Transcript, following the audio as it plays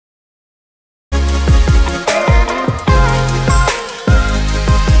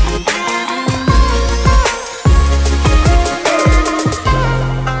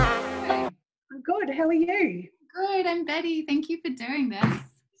Lloyd. I'm Betty. Thank you for doing this.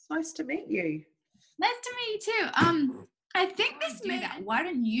 It's nice to meet you. Nice to meet you too. I think this may that. Why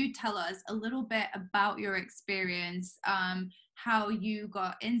don't you tell us a little bit about your experience, how you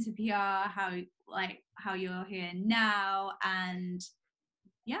got into PR, how you're here now, and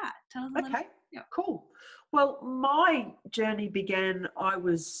yeah, tell us a little. Okay, cool. Well, my journey began, I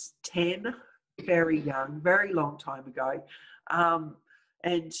was 10, very young, very long time ago.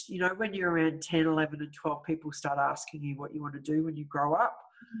 And, you know, when you're around 10, 11 and 12, people start asking you what you want to do when you grow up.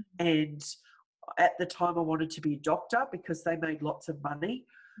 And at the time I wanted to be a doctor because they made lots of money.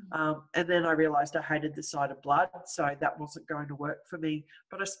 And then I realised I hated the sight of blood, so that wasn't going to work for me.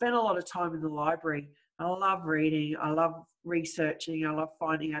 But I spent a lot of time in the library. I love reading, I love researching, I love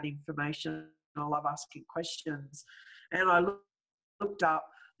finding out information, I love asking questions. And I looked up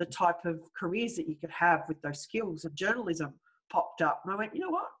the type of careers that you could have with those skills, and journalism popped up. And I went, you know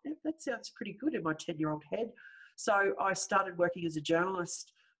what, that sounds pretty good in my 10-year-old head. So I started working as a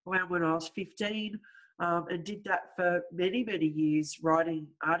journalist around when I was 15, and did that for many, many years, writing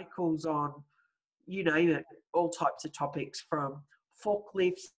articles on, you name it, all types of topics, from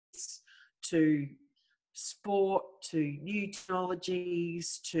forklifts to sport to new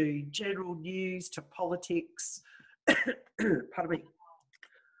technologies to general news to politics. Pardon me.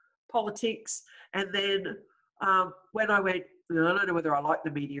 Politics. And then when I went, I don't know whether I like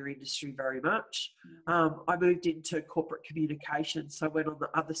the media industry very much. I moved into corporate communications, so I went on the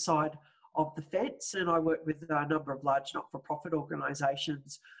other side of the fence, and I worked with a number of large not-for-profit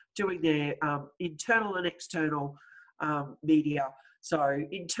organisations doing their internal and external media. So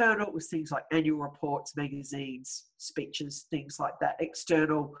internal was things like annual reports, magazines, speeches, things like that.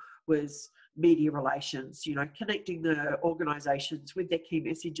 External was media relations, you know, connecting the organisations with their key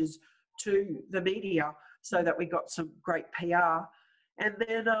messages to the media so that we got some great PR. And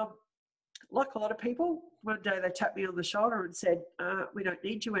then, like a lot of people, one day they tapped me on the shoulder and said, we don't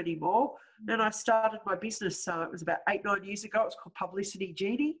need you anymore. And I started my business, it was about 8-9 years ago. It was called Publicity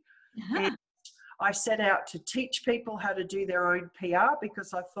Genie. And I set out to teach people how to do their own PR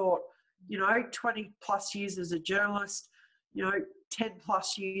because I thought, you know, 20 plus years as a journalist, you know, 10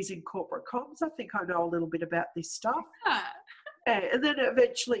 plus years in corporate comms, I think I know a little bit about this stuff. And then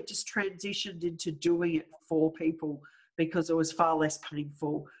eventually just transitioned into doing it for people because it was far less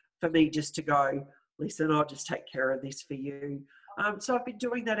painful for me just to go, listen, I'll just take care of this for you. So I've been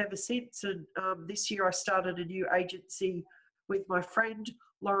doing that ever since. And this year I started a new agency with my friend,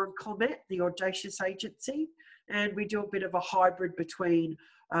 Lauren Clement, the Audacious Agency. And we do a bit of a hybrid between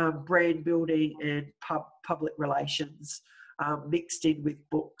brand building and public relations, mixed in with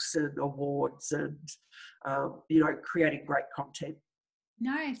books and awards and, you know, creating great content.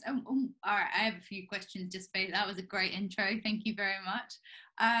 Nice. All right, I have a few questions just based. That was a great intro. Thank you very much.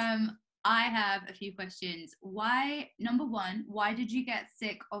 I have a few questions. Number one, why did you get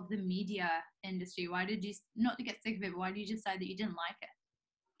sick of the media industry? Why did you, not to get sick of it, but why did you decide that you didn't like it?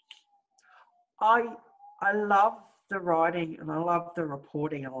 I love the writing and I love the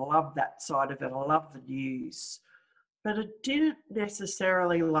reporting and I love that side of it. I love the news, but I didn't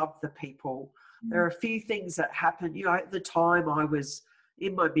necessarily love the people. There are a few things that happened. You know, at the time I was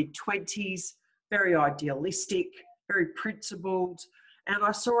in my mid-20s, very idealistic, very principled, and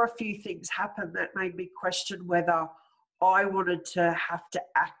I saw a few things happen that made me question whether I wanted to have to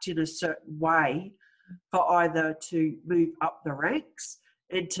act in a certain way for either to move up the ranks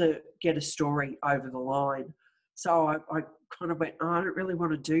and to get a story over the line. So I kind of went, oh, I don't really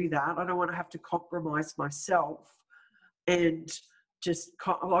want to do that. I don't want to have to compromise myself. And just,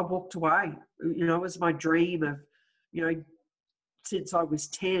 I walked away. You know, it was my dream of, you know, since I was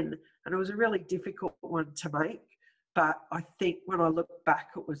 10, and it was a really difficult one to make. But I think when I look back,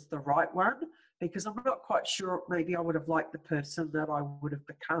 it was the right one, because I'm not quite sure maybe I would have liked the person that I would have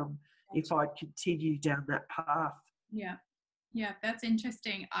become if I'd continued down that path. Yeah. Yeah, that's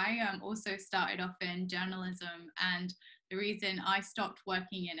interesting. I also started off in journalism, and the reason I stopped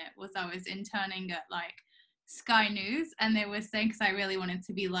working in it was I was interning at like Sky News, and they were saying, because I really wanted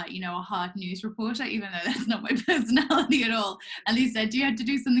to be like, you know, a hard news reporter, even though that's not my personality at all. And they said, you had to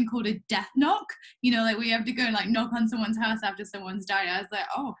do something called a death knock, you know, like we have to go and like knock on someone's house after someone's died. I was like,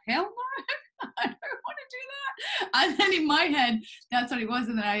 oh, hell no, I don't want to do that. And then in my head, that's what it was.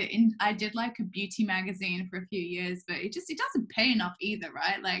 And then I did like a beauty magazine for a few years, but it doesn't pay enough either,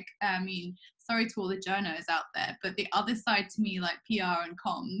 right? Like, I mean, sorry to all the journos out there, but the other side to me, like PR and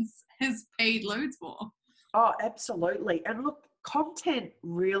comms, has paid loads more. Oh, absolutely. And look, content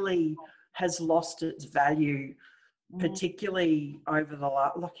really has lost its value, particularly over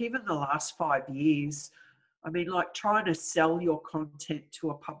even the last 5 years. I mean, like trying to sell your content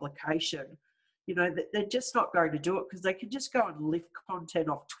to a publication, they're just not going to do it because they can just go and lift content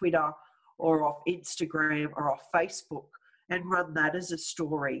off Twitter or off Instagram or off Facebook and run that as a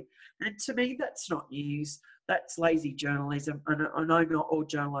story. And to me, that's not news. That's lazy journalism. And I know not all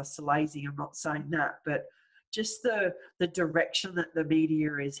journalists are lazy. I'm not saying that, but just the direction that the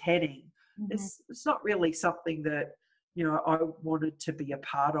media is heading, it's not really something that, I wanted to be a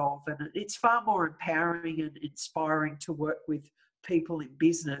part of. And it's far more empowering and inspiring to work with people in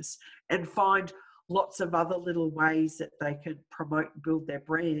business and find lots of other little ways that they can promote and build their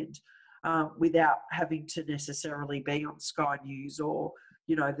brand without having to necessarily be on Sky News or,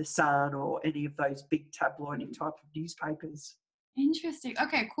 The Sun or any of those big tabloidy type of newspapers. Interesting.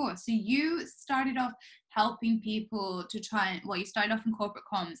 Okay, cool. So you started off helping people to try and, you started off in corporate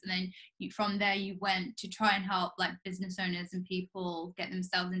comms, and then from there you went to try and help like business owners and people get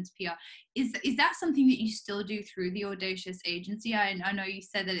themselves into PR. Is that something that you still do through the Audacious agency? I know you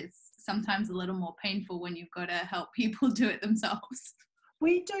said that it's sometimes a little more painful when you've got to help people do it themselves.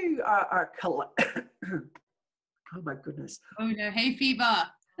 We do oh my goodness. Oh no, hay fever.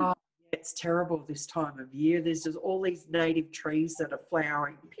 Oh, it's terrible this time of year. There's just all these native trees that are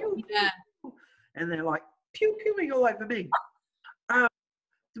flowering, pew, pew, pew, and they're like pew-pewing all over me.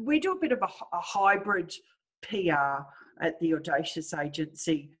 We do a bit of a hybrid PR at the Audacious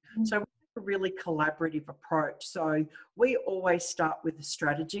agency. So we have a really collaborative approach. So we always start with the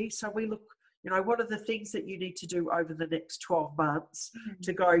strategy. So we look, what are the things that you need to do over the next 12 months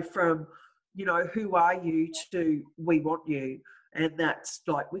to go from, who are you to we want you? And that's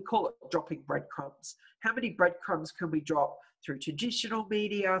like, we call it dropping breadcrumbs. How many breadcrumbs can we drop through traditional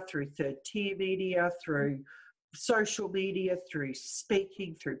media, through third tier media, through social media, through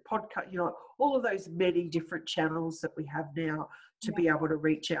speaking, through podcast, all of those many different channels that we have now to be able to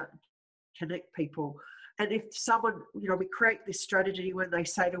reach out and connect people. And if someone, we create this strategy when they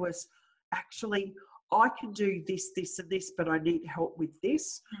say to us, actually, I can do this, this and this, but I need help with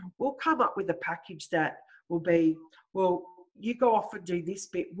this. We'll come up with a package that will be, well, you go off and do this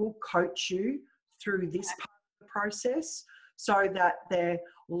bit. We'll coach you through this part of the process so that they're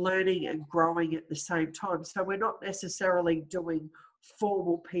learning and growing at the same time. So we're not necessarily doing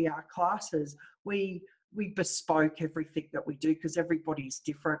formal PR classes. We bespoke everything that we do because everybody's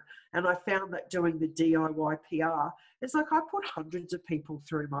different. And I found that doing the DIY PR, it's like I put hundreds of people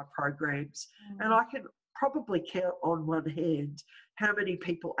through my programs and I can probably count on one hand how many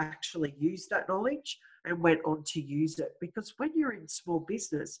people actually use that knowledge and went on to use it. Because when you're in small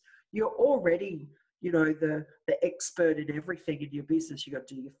business, you're already, the expert in everything in your business. You've got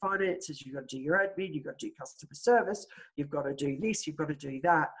to do your finances, you've got to do your admin, you've got to do customer service, you've got to do this, you've got to do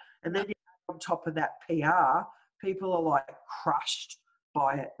that. And then on top of that PR, people are like crushed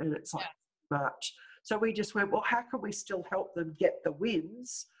by it and it's like much. So we just went, well, how can we still help them get the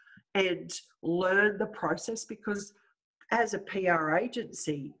wins and learn the process? Because as a PR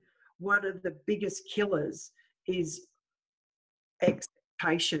agency, one of the biggest killers is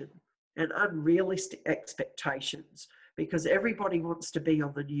expectation and unrealistic expectations, because everybody wants to be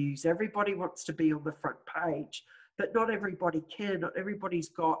on the news, everybody wants to be on the front page, but not everybody can. Not everybody's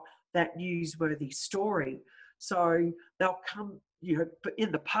got that newsworthy story. So they'll come, but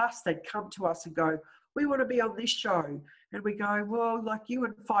in the past they'd come to us and go, we want to be on this show. And we go, well, like you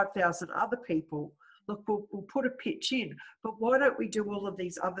and 5,000 other people, look, we'll put a pitch in, but why don't we do all of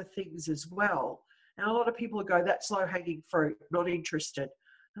these other things as well? And a lot of people go, that's low-hanging fruit, not interested.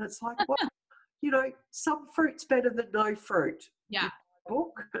 And it's like, well, some fruit's better than no fruit. Yeah.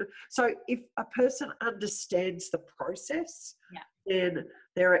 Book. So if a person understands the process, then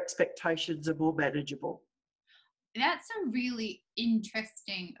their expectations are more manageable. That's a really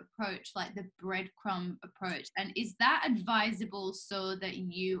interesting approach, like the breadcrumb approach. And is that advisable so that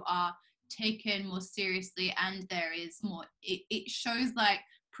you are taken more seriously and there is more, it shows like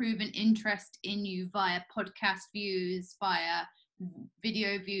proven interest in you via podcast views, via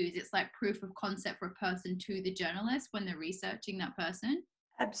video views? It's like proof of concept for a person to the journalist when they're researching that person.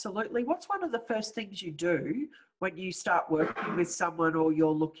 Absolutely. What's one of the first things you do when you start working with someone or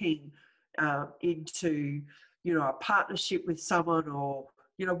you're looking into, a partnership with someone or,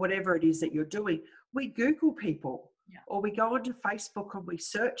 whatever it is that you're doing? We Google people or we go onto Facebook and we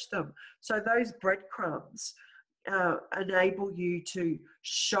search them. So those breadcrumbs enable you to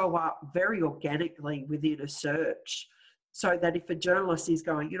show up very organically within a search, so that if a journalist is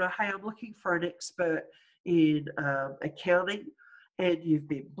going, hey, I'm looking for an expert in accounting, and you've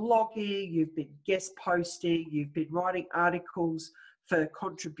been blogging, you've been guest posting, you've been writing articles for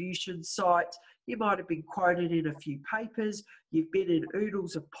contribution sites. You might have been quoted in a few papers. You've been in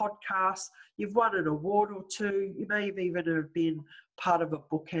oodles of podcasts. You've won an award or two. You may have even have been part of a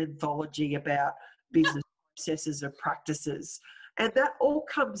book anthology about business processes and practices. And that all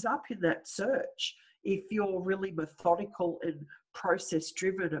comes up in that search if you're really methodical and process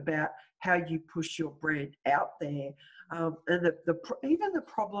driven about how you push your brand out there. And even the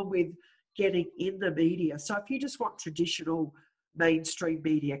problem with getting in the media. So if you just want traditional mainstream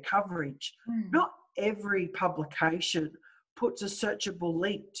media coverage, not every publication puts a searchable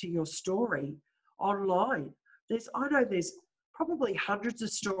link to your story online. I know there's probably hundreds of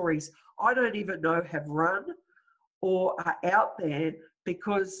stories I don't even know have run or are out there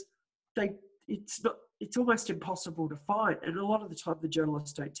because it's almost impossible to find. And a lot of the time the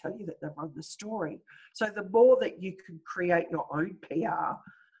journalists don't tell you that they've run the story. So the more that you can create your own PR,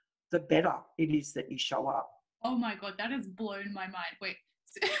 the better it is that you show up. Oh my God, that has blown my mind. Wait,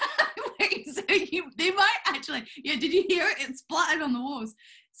 so they might actually, did you hear it? It splattered on the walls.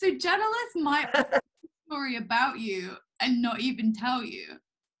 So journalists might write a story about you and not even tell you.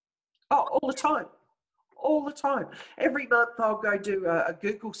 Oh, all the time. All the time. Every month I'll go do a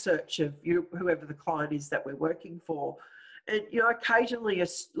Google search of whoever the client is that we're working for. And, occasionally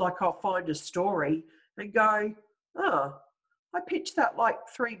I'll find a story and go, oh, I pitched that like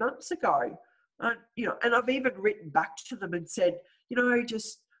 3 months ago. And I've even written back to them and said,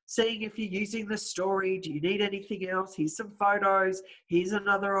 just seeing if you're using the story. Do you need anything else? Here's some photos. Here's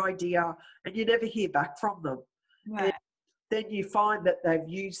another idea. And you never hear back from them. Right. And then you find that they've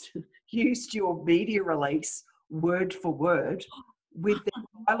used your media release word for word with their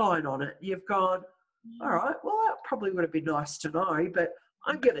byline on it. You've gone, all right, well, that probably would have been nice to know, but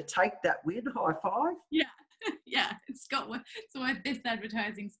I'm going to take that win. High five. Yeah. Yeah, it's worth this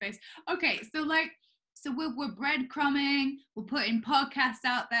advertising space. Okay, so we're breadcrumbing, we're putting podcasts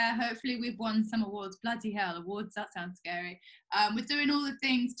out there. Hopefully we've won some awards. Bloody hell, awards, that sounds scary. We're doing all the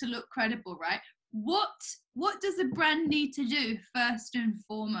things to look credible, right? What does a brand need to do first and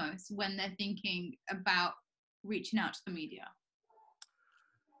foremost when they're thinking about reaching out to the media?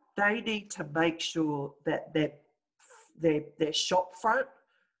 They need to make sure that their shop front,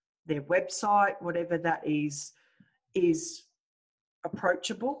 their website, whatever that is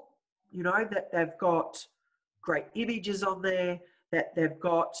approachable, that they've got great images on there, that they've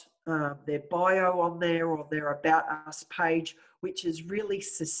got their bio on there or their About Us page, which is really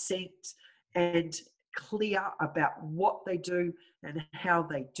succinct and clear about what they do and how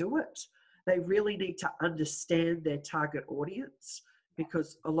they do it. They really need to understand their target audience,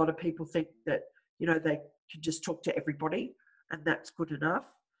 because a lot of people think that, they can just talk to everybody and that's good enough.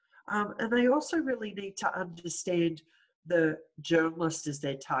 And they also really need to understand the journalist as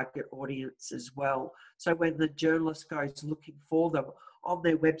their target audience as well. So when the journalist goes looking for them on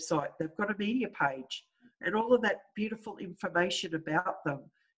their website, they've got a media page and all of that beautiful information about them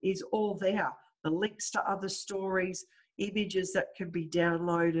is all there. The links to other stories, images that can be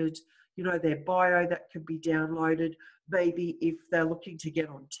downloaded, their bio that can be downloaded. Maybe if they're looking to get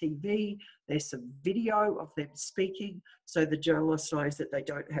on TV, there's some video of them speaking so the journalist knows that they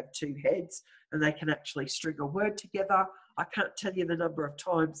don't have two heads and they can actually string a word together. I can't tell you the number of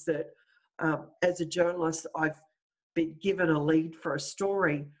times that as a journalist, I've been given a lead for a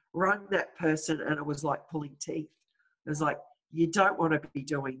story, rung that person, and it was like pulling teeth. It was like, you don't want to be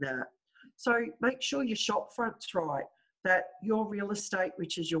doing that. So make sure your shop front's right, that your real estate,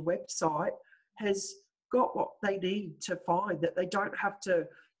 which is your website, has got what they need to find, that they don't have to,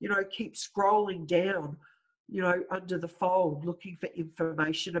 keep scrolling down, under the fold looking for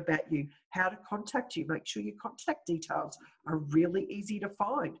information about you, how to contact you. Make sure your contact details are really easy to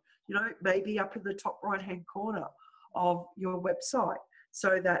find, maybe up in the top right-hand corner of your website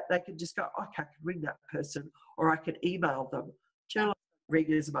so that they can just go, okay, I can ring that person or I can email them. Journalists don't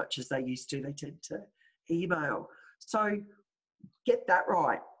ring as much as they used to. They tend to email. So get that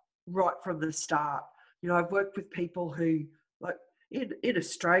right from the start. I've worked with people who, like in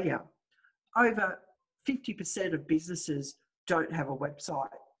Australia, over 50% of businesses don't have a website.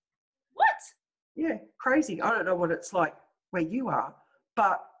 What? Yeah, crazy. I don't know what it's like where you are,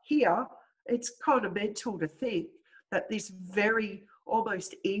 but here it's kind of mental to think that this very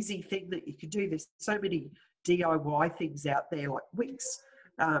almost easy thing that you can do. There's so many DIY things out there like Wix,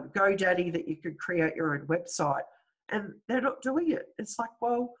 GoDaddy, that you can create your own website, and they're not doing it. It's like,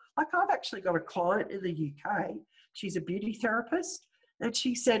 well, like I've actually got a client in the UK. She's a beauty therapist, and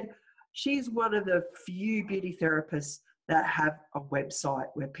she said she's one of the few beauty therapists that have a website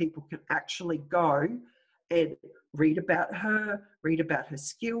where people can actually go and read about her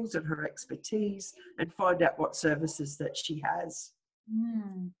skills and her expertise and find out what services that she has.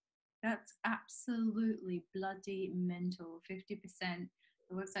 Mm, that's absolutely bloody mental. 50%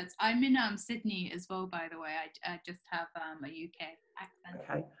 the websites. I'm in Sydney as well, by the way. I just have a UK accent.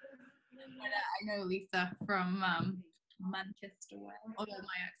 Okay. But I know Lisa from Manchester, although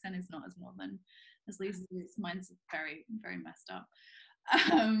my accent is not as northern as Lisa's. Mine's very, very messed up.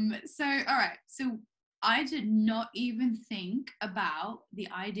 So, all right. So I did not even think about the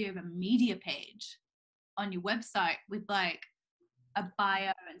idea of a media page on your website with like a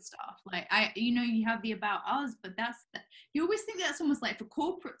bio and stuff. Like you have the about us, but you always think that's almost like for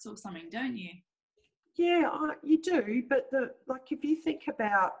corporates or something, don't you? Yeah, you do. But if you think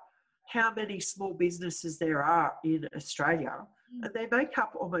about how many small businesses there are in Australia, and they make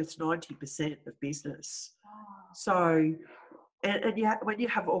up almost 90% of business. Oh. So, when you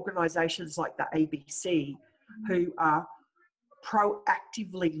have organisations like the ABC who are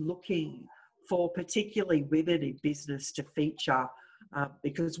proactively looking for particularly women in business to feature,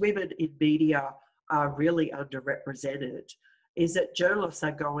 because women in media are really underrepresented, is that journalists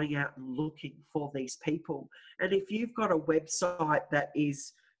are going out and looking for these people. And if you've got a website that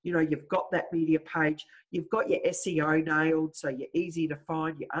is, you've got that media page, you've got your SEO nailed, so you're easy to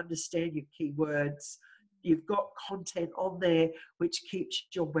find, you understand your keywords, you've got content on there which keeps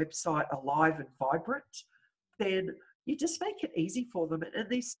your website alive and vibrant, then you just make it easy for them.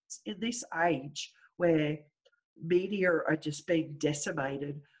 And in this age where media are just being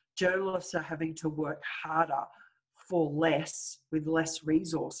decimated, journalists are having to work harder for less with less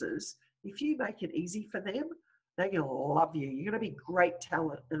resources. If you make it easy for them, they're going to love you. You're going to be great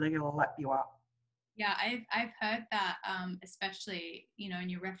talent, and they're going to lap you up. Yeah, I've heard that, especially in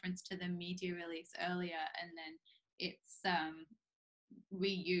your reference to the media release earlier, and then it's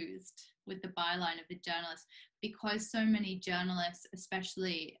reused with the byline of the journalist, because so many journalists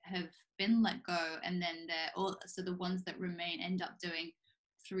especially have been let go, and then so the ones that remain end up doing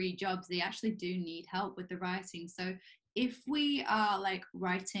 3 jobs. They actually do need help with the writing. So if we are like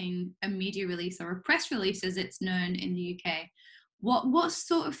writing a media release or a press release as it's known in the UK, what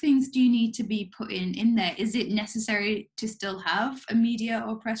sort of things do you need to be put in there? Is it necessary to still have a media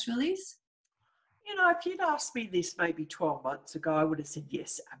or press release? If you'd asked me this maybe 12 months ago, I would have said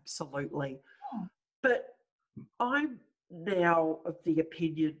yes, absolutely. Oh. But I'm now of the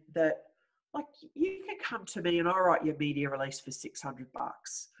opinion that, like, you can come to me and I'll write your media release for $600.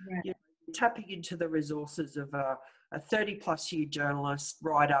 Right. You're tapping into the resources of a 30-plus year journalist,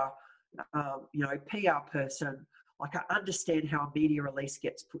 writer, PR person. Like, I understand how a media release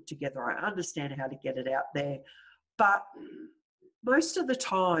gets put together. I understand how to get it out there. But most of the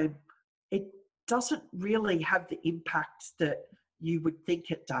time, it doesn't really have the impact that you would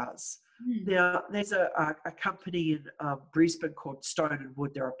think it does. Now, there's a company in Brisbane called Stone &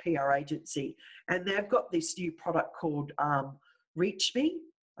 Wood. They're a PR agency, and they've got this new product called Reach Me.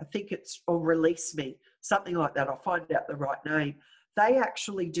 I think it's, or Release Me, something like that. I'll find out the right name. They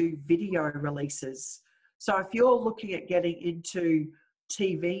actually do video releases. So if you're looking at getting into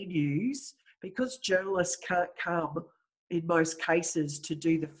TV news, because journalists can't come in most cases to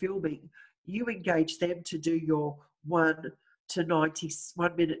do the filming, you engage them to do your 1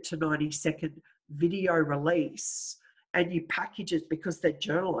 minute to 90 second video release, and you package it because they're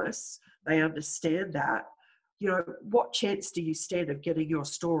journalists, they understand that. What chance do you stand of getting your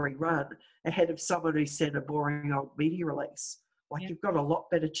story run ahead of someone who sent a boring old media release? Like, you've got a lot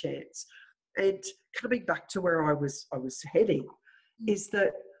better chance. And coming back to where I was heading, is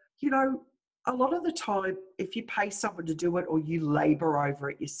that, a lot of the time, if you pay someone to do it or you labor over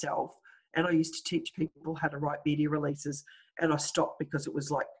it yourself, and I used to teach people how to write media releases, and I stopped because it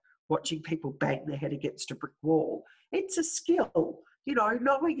was like watching people bang their head against a brick wall. It's a skill,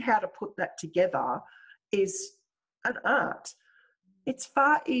 knowing how to put that together is an art. It's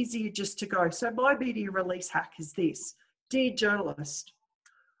far easier just to go, so my media release hack is this. Dear journalist,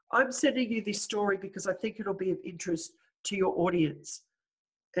 I'm sending you this story because I think it'll be of interest to your audience,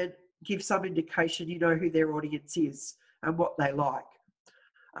 and give some indication who their audience is and what they like.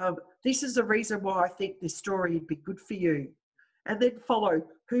 This is the reason why I think this story would be good for you. And then follow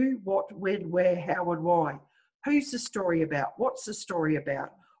who, what, when, where, how, and why. Who's the story about? What's the story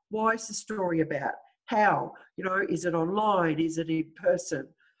about? Why is the story about? How? Is it online? Is it in person?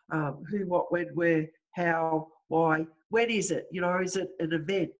 Who, what, when, where, how, why? When is it? Is it an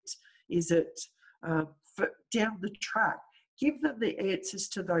event? Is it down the track? Give them the answers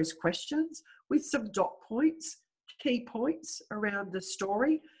to those questions with some dot points, key points around the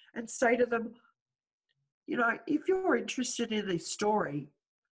story, and say to them, if you're interested in this story,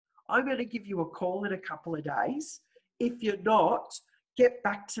 I'm going to give you a call in a couple of days. If you're not, get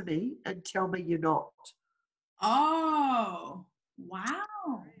back to me and tell me you're not. Oh,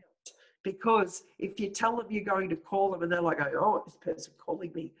 Wow. Because if you tell them you're going to call them and they're like, oh, this person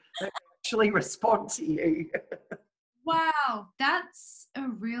calling me, they actually respond to you. Wow, that's a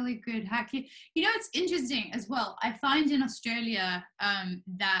really good hack. You know, it's interesting as well. I find in Australia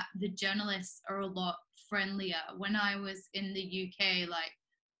that the journalists are a lot friendlier. When I was in the UK, like,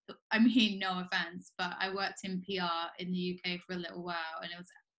 I mean, no offense, but I worked in PR in the UK for a little while, and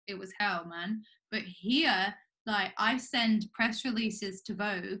it was hell, man. But here, like, I send press releases to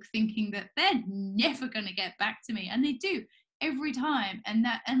Vogue thinking that they're never gonna get back to me, and they do every time. And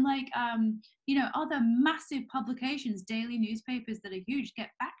like you know, other massive publications, daily newspapers that are huge, get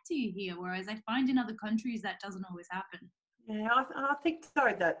back to you here, whereas I find in other countries that doesn't always happen. Yeah, I think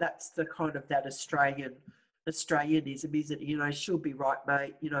though that's the kind of that Australianism, is it? You know, she'll be right,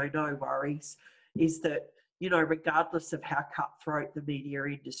 mate. You know, no worries. Is that, you know, regardless of how cutthroat the media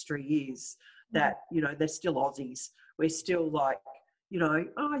industry is, that, you know, they're still Aussies. We're still like, you know,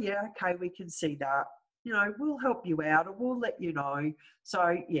 oh yeah, okay, we can see that. You know, we'll help you out, or we'll let you know.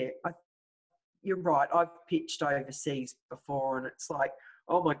 So yeah, you're right. I've pitched overseas before, and it's like,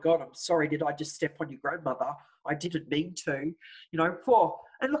 oh my God, I'm sorry. Did I just step on your grandmother? I didn't mean to, you know.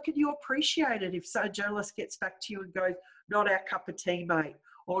 And look, at you appreciate it if a journalist gets back to you and goes, not our cup of tea, mate,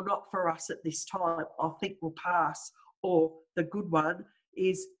 or not for us at this time. I think we'll pass. Or the good one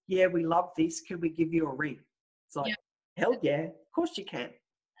is, yeah, we love this. Can we give you a ring? It's like, Yeah, hell yeah, of course you can.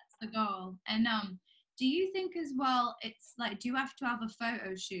 that's the goal. And do you think as well, it's like, do you have to have a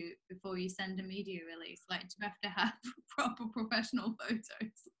photo shoot before you send a media release? Like, do you have to have proper professional photos?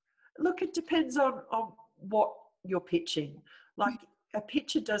 Look, it depends on what you're pitching. Like, a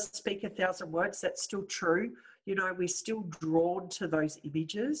picture does speak 1,000 words. That's still true. You know, we're still drawn to those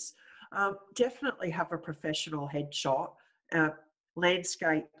images. Definitely have a professional headshot,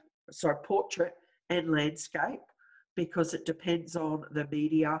 landscape, sorry, portrait and landscape, because it depends on the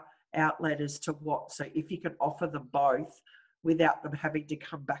media outlet as to what. So if you can offer them both without them having to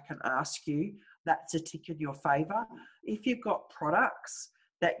come back and ask you, that's a tick in your favour. If you've got products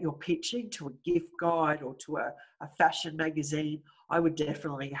that you're pitching to a gift guide or to a fashion magazine, I would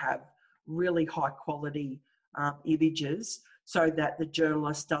definitely have really high quality images so that the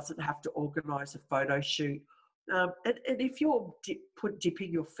journalist doesn't have to organise a photo shoot. And if you're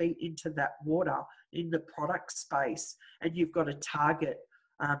dipping your feet into that water in the product space and you've got a target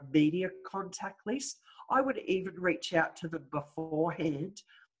media contact list, I would even reach out to them beforehand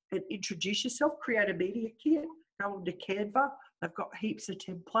and introduce yourself, create a media kit, go on to Canva. They've got heaps of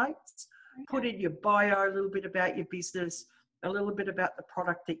templates. Put in your bio, a little bit about your business, a little bit about the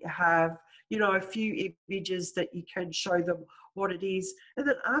product that you have, you know, a few images that you can show them what it is, and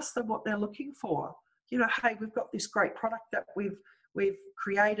then ask them what they're looking for. You know, hey, we've got this great product that we've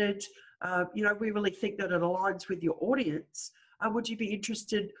created. You know, we really think that it aligns with your audience. Would you be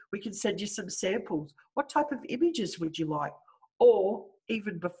interested? We can send you some samples. What type of images would you like? Or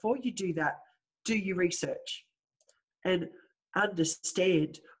even before you do that, do your research and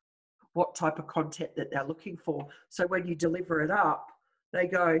understand what type of content that they're looking for. So when you deliver it up, they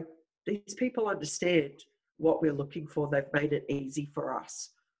go, these people understand what we're looking for. They've made it easy for us.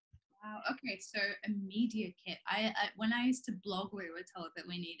 Wow. Okay, so a media kit. I when I used to blog, we were told that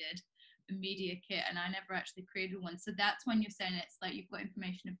we needed a media kit, and I never actually created one. So that's when you're saying it's like you've got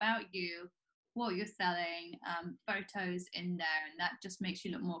information about you, what you're selling, photos in there, and that just makes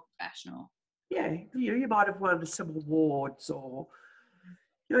you look more professional. Yeah, you might have won some awards, or,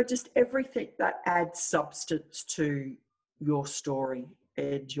 you know, just everything that adds substance to your story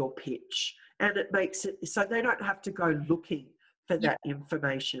and your pitch. And it makes it so they don't have to go looking for that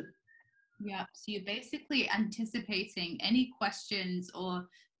information. Yeah, so you're basically anticipating any questions or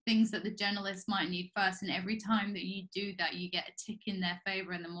things that the journalists might need first, and every time that you do that, you get a tick in their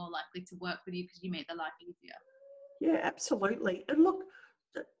favor, and they're more likely to work with you because you make their life easier. Yeah, absolutely. And look,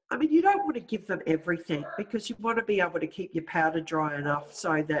 I mean, you don't want to give them everything, because you want to be able to keep your powder dry enough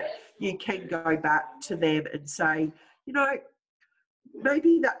so that you can go back to them and say, you know,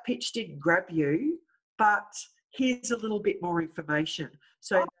 maybe that pitch didn't grab you, but here's a little bit more information.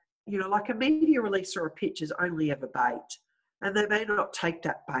 So, you know, like a media release or a pitch is only ever bait, and they may not take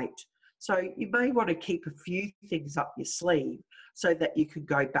that bait. So you may want to keep a few things up your sleeve so that you can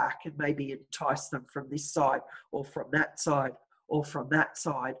go back and maybe entice them from this side or from that side or from that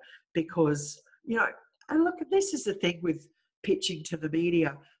side, because, you know, and look, this is the thing with pitching to the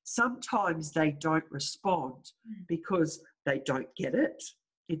media. Sometimes they don't respond because they don't get it.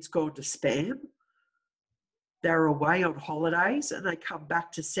 It's gone to spam. They're away on holidays and they come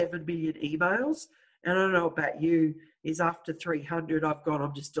back to 7 million emails. And I don't know about you, is after 300,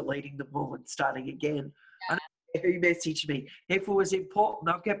 I'm just deleting them all and starting again. I don't who messaged me. If it was important,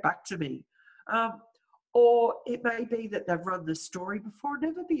 they'll get back to me. Or it may be that they've run the story before.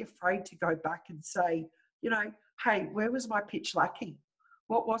 Never be afraid to go back and say, hey, where was my pitch lacking?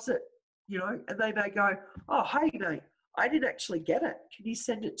 What was it? And they may go, oh, hey, mate, I didn't actually get it. Can you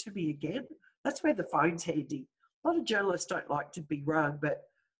send it to me again? That's where the phone's handy. A lot of journalists don't like to be rung, but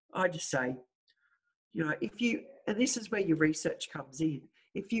I just say, and this is where your research comes in,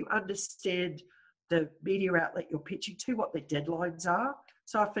 if you understand the media outlet you're pitching to, what their deadlines are.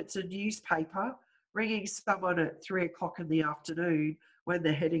 So if it's a newspaper, ringing someone at 3:00 in the afternoon when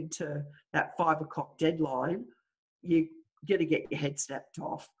they're heading to that 5:00 deadline, you're going to get your head snapped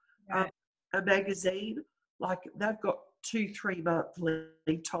off. Right. A magazine, like they've got 2-3 month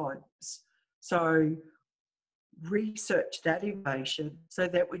lead times. So research that information so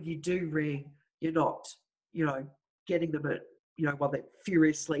that when you do ring, you're not, getting them at, while they're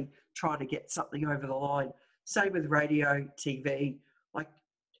furiously trying to get something over the line. Same with radio, TV. Like,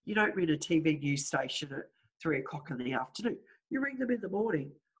 you don't ring a TV news station at 3:00 in the afternoon. You ring them in the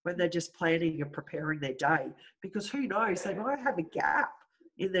morning when they're just planning and preparing their day, because who knows, they might have a gap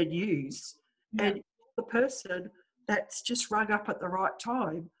in their news, and the person that's just rung up at the right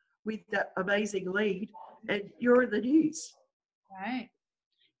time with that amazing lead, and you're in the news. Right.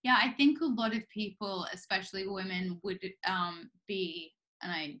 Yeah, I think a lot of people, especially women, would be,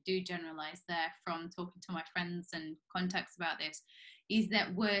 and I do generalize there from talking to my friends and contacts about this, is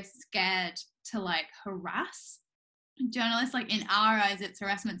that we're scared to like harass journalists. Like in our eyes, it's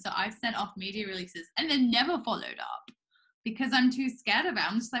harassment. So I've sent off media releases and then never followed up because I'm too scared of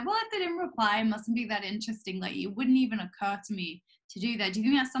it. I'm just like, well, if they didn't reply, it mustn't be that interesting. Like it wouldn't even occur to me to do that. Do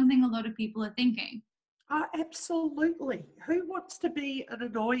you think that's something a lot of people are thinking? Absolutely. Who wants to be an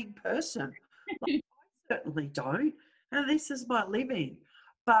annoying person? Like, I certainly don't. And this is my living.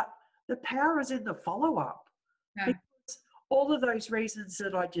 But the power is in the follow-up. Yeah. Because all of those reasons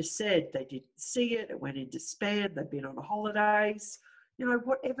that I just said, they didn't see it, it went into spam, they've been on holidays,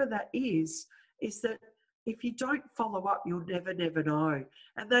 whatever that is that if you don't follow up, you'll never know.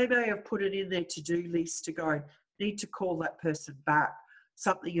 And they may have put it in their to-do list to go, need to call that person back.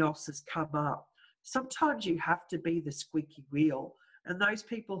 Something else has come up. Sometimes you have to be the squeaky wheel, and those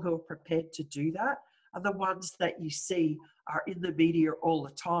people who are prepared to do that are the ones that you see are in the media all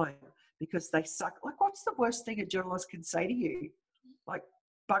the time because they suck. Like, what's the worst thing a journalist can say to you? Like,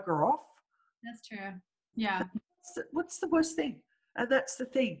 bugger off? That's true. Yeah. What's the worst thing? And that's the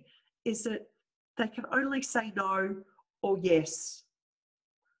thing, is that they can only say no or yes.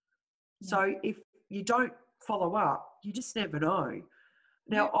 So if you don't follow up, you just never know.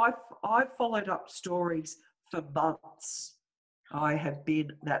 Now, I've followed up stories for months. I have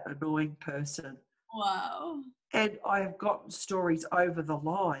been that annoying person. Wow. And I have gotten stories over the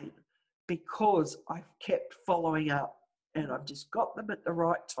line because I've kept following up, and I've just got them at the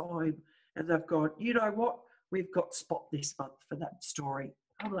right time, and they've gone, you know what, we've got spot this month for that story.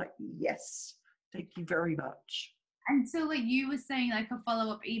 I'm like, yes, thank you very much. And so like you were saying, like a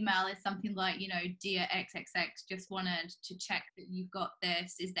follow-up email is something like, dear XXX, just wanted to check that you've got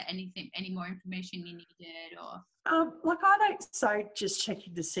this. Is there any more information you needed? Or like, I don't say just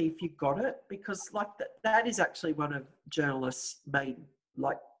checking to see if you got it, because like that is actually one of journalists' main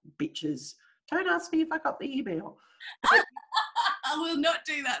like bitches. Don't ask me if I got the email. I will not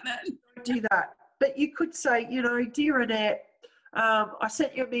do that then. Don't do that. But you could say, dear Annette, I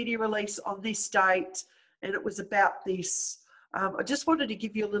sent you a media release on this date, and it was about this. I just wanted to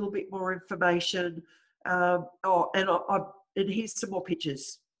give you a little bit more information. And here's some more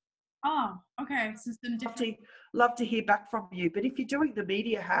pictures. Oh, okay. So some different. Love to hear back from you. But if you're doing the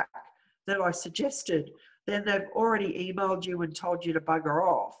media hack that I suggested, then they've already emailed you and told you to bugger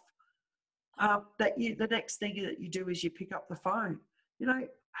off. The next thing that you do is you pick up the phone.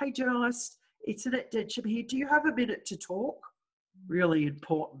 Hey journalist, it's Annette Densham here. Do you have a minute to talk? Really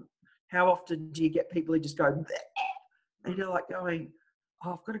important. How often do you get people who just go, bleh, and you're like going,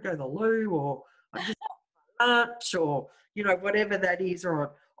 oh, I've got to go to the loo, or I'm just lunch, or whatever that is,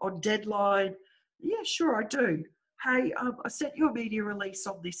 or on deadline. Yeah, sure, I do. Hey, I sent you a media release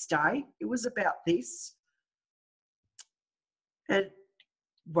on this day. It was about this. And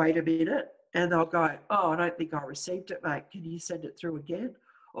wait a minute. And they'll go, oh, I don't think I received it, mate. Can you send it through again?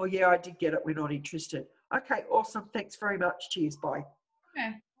 Oh, yeah, I did get it. We're not interested. Okay, awesome. Thanks very much. Cheers. Bye.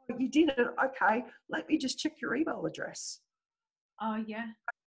 Okay. Oh, you didn't? Okay, let me just check your email address. Oh, yeah.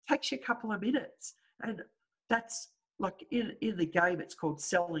 It takes you a couple of minutes. And that's like in the game, it's called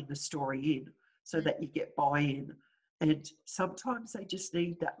selling the story in so that you get buy-in. And sometimes they just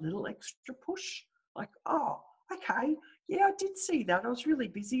need that little extra push. Like, oh, okay, yeah, I did see that. I was really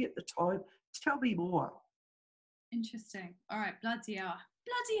busy at the time. Tell me more. Interesting. All right, bloody hell.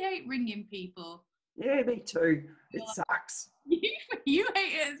 Bloody hate ringing people. Yeah, me too. It sucks. You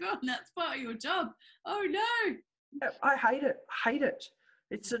hate it as well, and that's part of your job. Oh no. Yeah, I hate it. Hate it.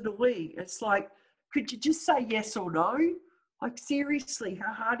 It's annoying. It's like, could you just say yes or no? Like, seriously,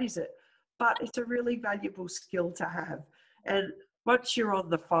 how hard is it? But it's a really valuable skill to have. And once you're on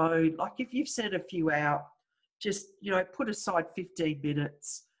the phone, like if you've sent a few out, just, put aside 15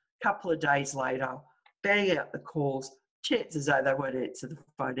 minutes, couple of days later, bang out the calls. Chances are they won't answer the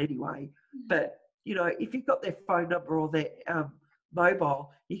phone anyway. But, if you've got their phone number or their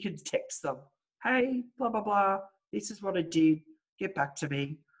mobile, you can text them. Hey, blah, blah, blah. This is what I did. Get back to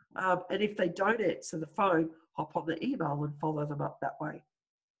me. And if they don't answer the phone, hop on the email and follow them up that way.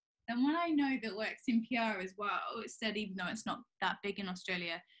 Someone I know that works in PR as well said, even though it's not that big in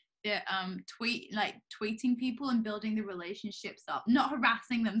Australia, that tweeting people and building the relationships up, not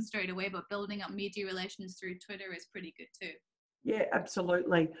harassing them straight away, but building up media relations through Twitter is pretty good too. Yeah,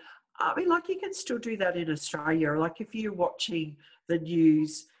 absolutely. I mean, like you can still do that in Australia. Like if you're watching the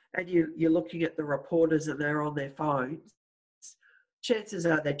news and you're looking at the reporters and they're on their phones, chances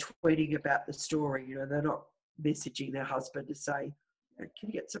are they're tweeting about the story. They're not messaging their husband to say, can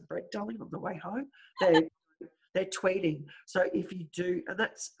you get some bread, darling, on the way home? They're tweeting. So if you do, and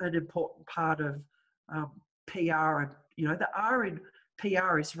that's an important part of PR, and the R in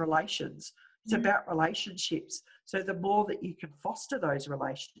PR is relations. It's about relationships. So the more that you can foster those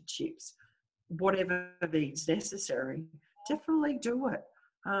relationships, whatever means necessary, definitely do it.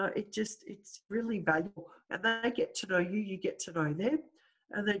 It's really valuable. And they get to know you, you get to know them,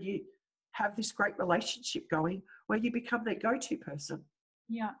 and then you have this great relationship going where you become their go-to person.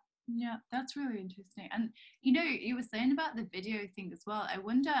 Yeah, that's really interesting. And you were saying about the video thing as well. I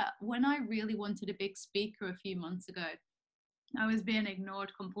wonder, when I really wanted a big speaker a few months ago, I was being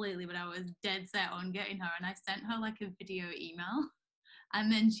ignored completely, but I was dead set on getting her, and I sent her like a video email,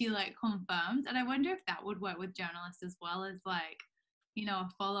 and then she like confirmed. And I wonder if that would work with journalists as well as like, a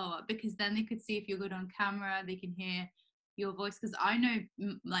follow-up, because then they could see if you're good on camera, they can hear your voice. Because I know,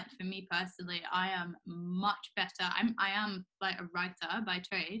 like for me personally, I am much better. I am like a writer by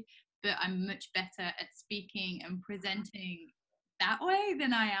trade, but I'm much better at speaking and presenting that way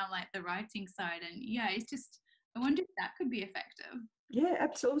than I am like the writing side. And yeah, it's just, I wonder if that could be effective. Yeah,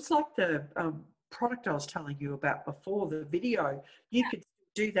 absolutely. It's like the product I was telling you about before, the video. You could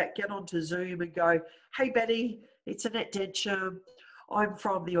do that, get onto Zoom and go, hey, Betty, it's Annette Densham. I'm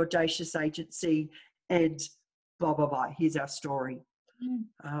from the Audacious Agency and blah, blah, blah. Here's our story.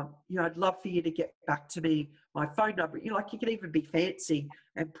 I'd love for you to get back to me. My phone number, you can even be fancy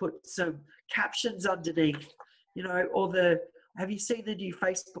and put some captions underneath, or have you seen the new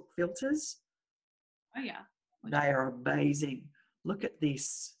Facebook filters? Oh, yeah. They are amazing. Look at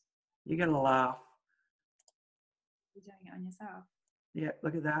this. You're going to laugh. You're doing it on yourself. Yeah,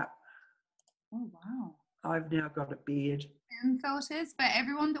 look at that. Oh, wow. I've now got a beard. Filters, but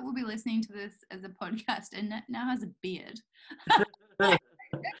everyone that will be listening to this as a podcast, Annette now has a beard. Where it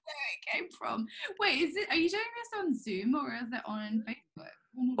came from. Wait, are you doing this on Zoom or is it on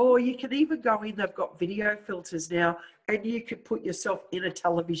Facebook? Or you can even go in, they've got video filters now, and you could put yourself in a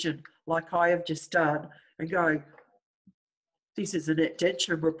television like I have just done and go, this is Annette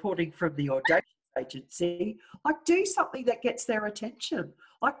Densham reporting from the Audacious Agency. Like, do something that gets their attention.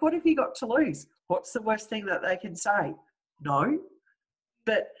 Like, what have you got to lose? What's the worst thing that they can say? No.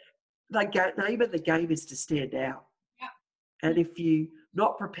 But the name of the game is to stand out. Yeah. And if you're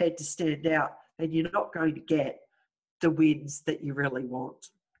not prepared to stand out, then you're not going to get the wins that you really want.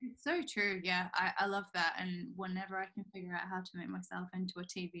 It's so true. Yeah, I love that. And whenever I can figure out how to make myself into a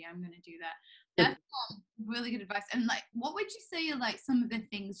TV, I'm going to do that. That's really good advice. And like, what would you say are like some of the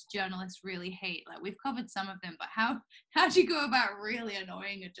things journalists really hate? Like, we've covered some of them, but how do you go about really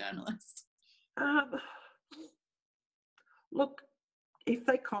annoying a journalist? Look, if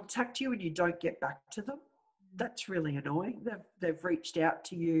they contact you and you don't get back to them, that's really annoying. They've reached out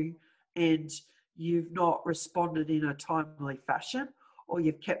to you and you've not responded in a timely fashion, or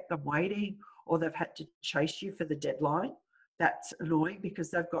you've kept them waiting, or they've had to chase you for the deadline. That's annoying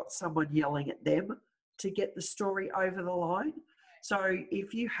because they've got someone yelling at them to get the story over the line. So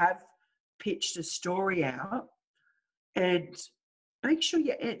if you have pitched a story out, and make sure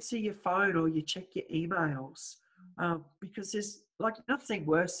you answer your phone or you check your emails, because there's like nothing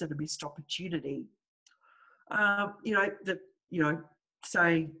worse than a missed opportunity.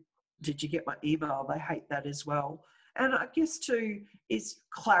 Saying, did you get my email? They hate that as well. And I guess too is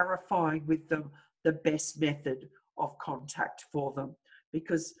clarifying with them the best method of contact for them,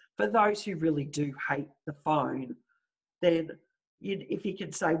 because for those who really do hate the phone, then if you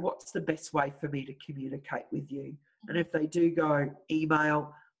can say, what's the best way for me to communicate with you? And if they do go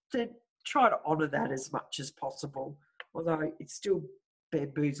email, then try to honour that as much as possible. Although it still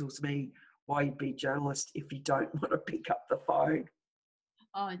bamboozles me why you'd be a journalist if you don't want to pick up the phone.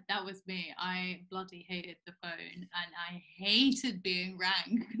 Oh, that was me. I bloody hated the phone, and I hated being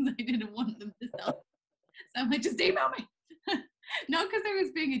rang because I didn't want them to sell. So I'm like, just email me. Not because I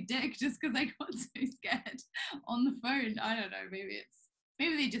was being a dick, just because I got so scared on the phone. I don't know.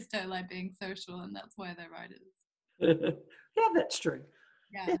 Maybe they just don't like being social, and that's why they're writers. Yeah, that's true.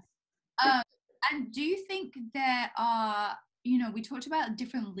 Yeah. And do you think there are, we talked about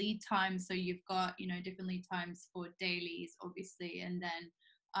different lead times. So you've got, different lead times for dailies, obviously, and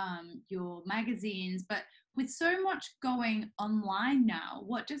then your magazines. But with so much going online now,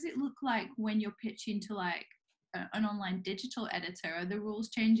 what does it look like when you're pitching to like an online digital editor? Are the rules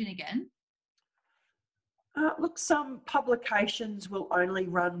changing again? Look, some publications will only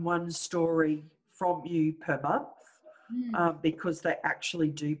run one story from you per month. Because they actually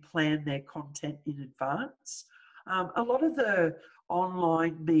do plan their content in advance. A lot of the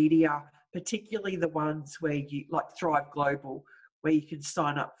online media, particularly the ones where you, like Thrive Global, where you can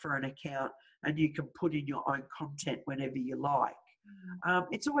sign up for an account and you can put in your own content whenever you like.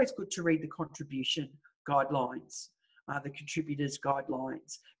 It's always good to read the contribution guidelines, the contributors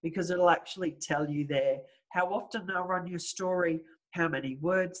guidelines, because it'll actually tell you there how often they'll run your story, how many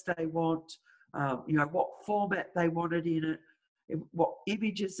words they want, what format they want it in it, what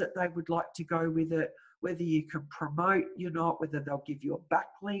images that they would like to go with it, whether you can promote, whether they'll give you a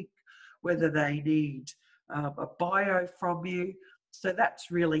backlink, whether they need a bio from you. So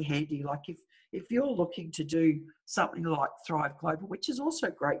that's really handy. Like if you're looking to do something like Thrive Global, which is also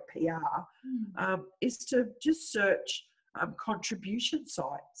great PR, is to just search contribution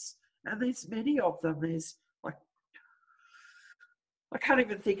sites. And there's many of them. There's I can't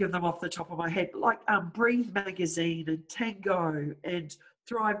even think of them off the top of my head, like Breathe Magazine and Tango and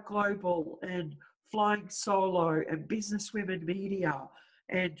Thrive Global and Flying Solo and Business Women Media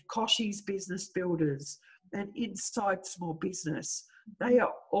and Koshi's Business Builders and Inside Small Business. They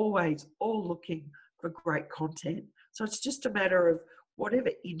are always all looking for great content. So it's just a matter of whatever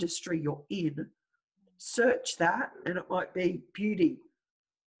industry you're in, search that, and it might be beauty,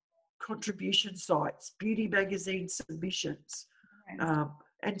 contribution sites, beauty magazine submissions.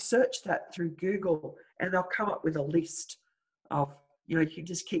 And search that through Google, and they'll come up with a list of, you can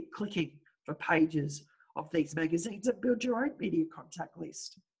just keep clicking for pages of these magazines and build your own media contact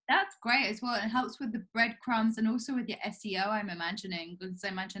list. That's great as well. It helps with the breadcrumbs and also with your SEO, I'm imagining, because I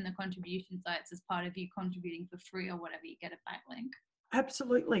imagine the contribution sites as part of you contributing for free or whatever, you get a backlink.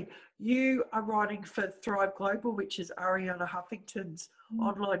 Absolutely. You are writing for Thrive Global, which is Ariana Huffington's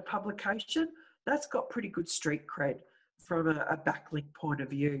online publication. That's got pretty good street cred from a backlink point of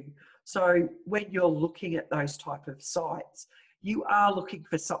view. So when you're looking at those type of sites, you are looking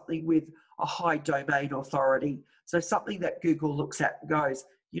for something with a high domain authority. So something that Google looks at and goes,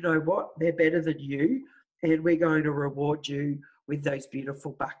 you know what, they're better than you, and we're going to reward you with those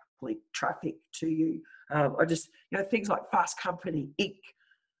beautiful backlink traffic to you. Things like Fast Company,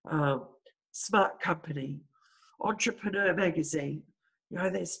 Inc., Smart Company, Entrepreneur Magazine,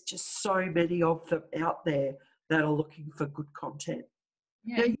 there's just so many of them out there that are looking for good content.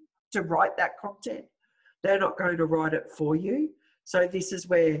 You have to write that content. They're not going to write it for you. So this is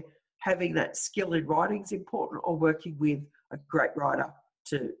where having that skill in writing is important, or working with a great writer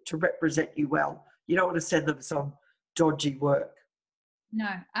to represent you well. You don't want to send them some dodgy work. No,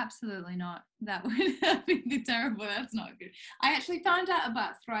 absolutely not. That would be terrible. That's not good. I actually found out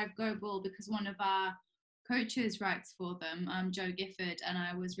about Thrive Global because one of our coaches writes for them, Jo Gifford, and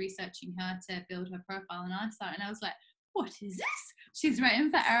I was researching her to build her profile on our site, and I was like, what is this? She's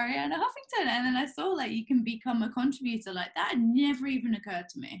writing for Ariana Huffington. And then I saw you can become a contributor like that. It never even occurred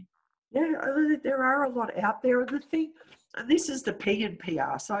to me. Yeah, there are a lot out there. And this is the P and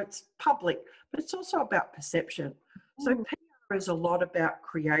PR, so it's public, but it's also about perception. So PR is a lot about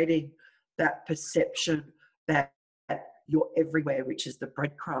creating that perception that you're everywhere, which is the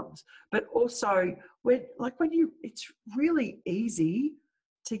breadcrumbs. But also it's really easy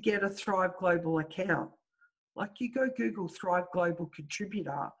to get a Thrive Global account. Like you go Google Thrive Global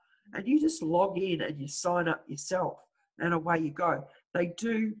contributor and you just log in and you sign up yourself and away you go. They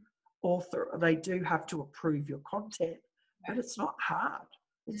do have to approve your content, but it's not hard.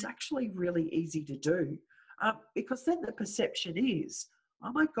 It's actually really easy to do, because then the perception is,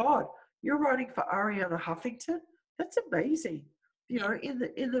 oh my God, you're writing for Ariana Huffington? That's amazing. In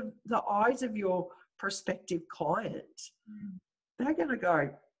the eyes of your prospective client, they're going to go,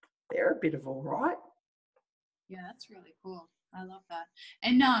 they're a bit of all right. Yeah, that's really cool. I love that.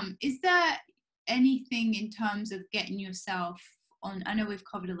 And is there anything in terms of getting yourself on, I know we've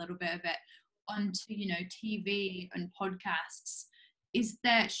covered a little bit of it, onto, you know, TV and podcasts, is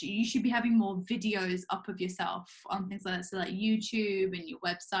that you should be having more videos up of yourself on things like that, so like YouTube and your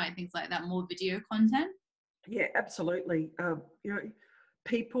website, things like that, more video content? Yeah, absolutely. You know,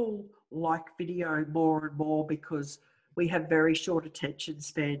 people like video more and more because we have very short attention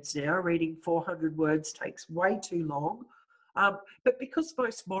spans now. Reading 400 words takes way too long. But because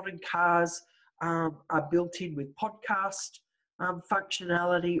most modern cars are built in with podcast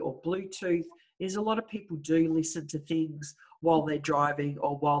functionality or Bluetooth, there's a lot of people do listen to things while they're driving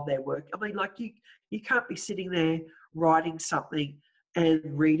or while they're working. I mean, like you can't be sitting there writing something and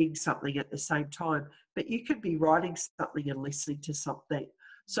reading something at the same time, but you could be writing something and listening to something.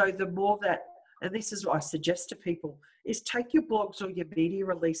 So the more that, and this is what I suggest to people, is take your blogs or your media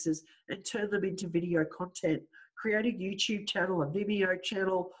releases and turn them into video content. Create a YouTube channel, a Vimeo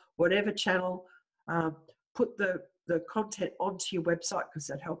channel, whatever channel. Put the content onto your website because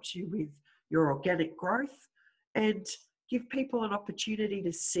that helps you with your organic growth, and give people an opportunity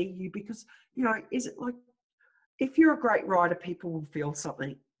to see you, because, you know, is it like, if you're a great writer, people will feel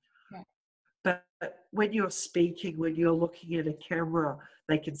something. Yeah. But when you're speaking, when you're looking at a camera,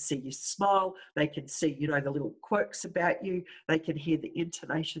 they can see you smile. They can see, you know, the little quirks about you. They can hear the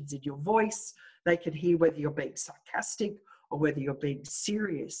intonations in your voice. They can hear whether you're being sarcastic or whether you're being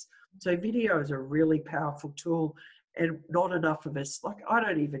serious. So video is a really powerful tool, and not enough of us, like I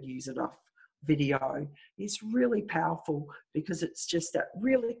don't even use enough video. It's really powerful because it's just that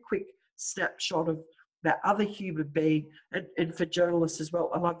really quick snapshot of that other human being. And for journalists as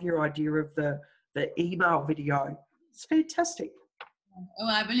well, I love your idea of the email video. It's fantastic. Oh,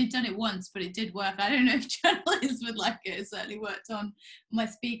 I've only done it once, but it did work. I don't know if journalists would like it. It certainly worked on my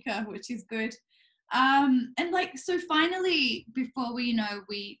speaker, which is good. And like, so finally, before we, you know,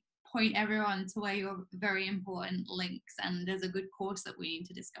 we point everyone to where your very important links, and there's a good course that we need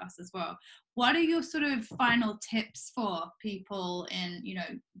to discuss as well. What are your sort of final tips for people in, you know,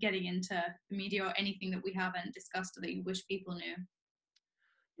 getting into the media, or anything that we haven't discussed or that you wish people knew?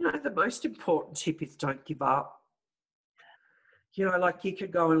 You know, the most important tip is don't give up. You know, like you can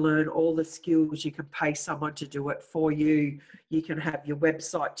go and learn all the skills. You can pay someone to do it for you. You can have your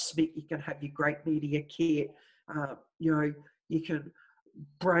website spit. You can have your great media kit. You know, you can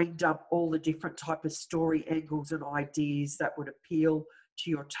brain dump all the different type of story angles and ideas that would appeal to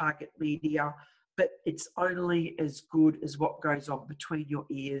your target media. But it's only as good as what goes on between your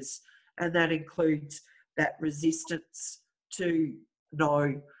ears. And that includes that resistance to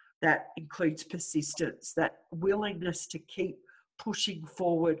no, that includes persistence, that willingness to keep pushing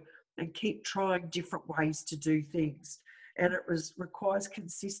forward and keep trying different ways to do things. And it requires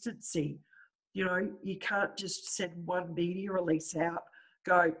consistency. You know, you can't just send one media release out,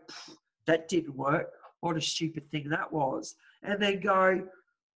 go, that didn't work, what a stupid thing that was, and then go,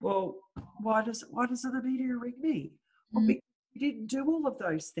 well, why doesn't the media ring me? Well, because you didn't do all of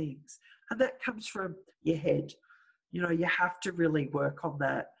those things. And that comes from your head. You know, you have to really work on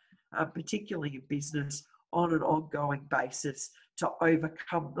that, particularly in business, on an ongoing basis to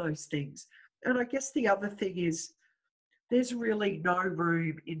overcome those things. And I guess the other thing is, there's really no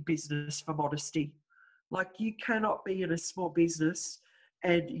room in business for modesty. Like, you cannot be in a small business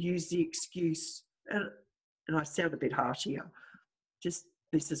and use the excuse, and I sound a bit harsh here, just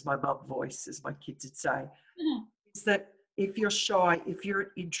this is my mum voice, as my kids would say, is that if you're shy, if you're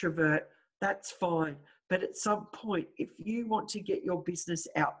an introvert, that's fine. But at some point, if you want to get your business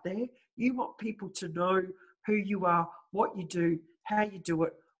out there, you want people to know who you are, what you do, how you do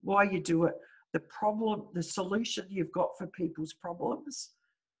it, why you do it, the problem, the solution you've got for people's problems.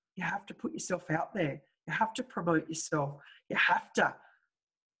 You have to put yourself out there. You have to promote yourself. You have to.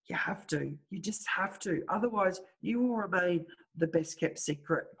 You just have to. Otherwise, you will remain the best kept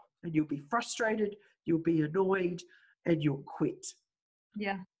secret, and you'll be frustrated, you'll be annoyed, and you'll quit.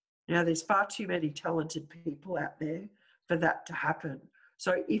 Yeah. Now, there's far too many talented people out there for that to happen.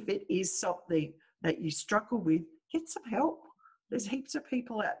 So if it is something that you struggle with, get some help. There's heaps of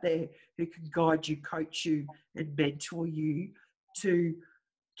people out there who can guide you, coach you, and mentor you to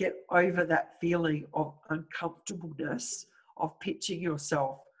get over that feeling of uncomfortableness of pitching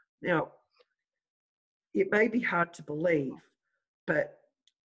yourself. Now, it may be hard to believe, but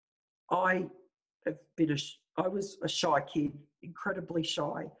I was a shy kid, incredibly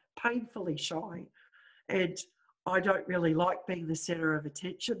shy, painfully shy, and I don't really like being the centre of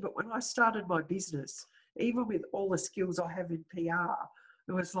attention. But when I started my business, even with all the skills I have in PR,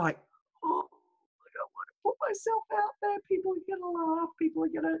 it was like, oh, I don't want to put myself out there. People are going to laugh. People are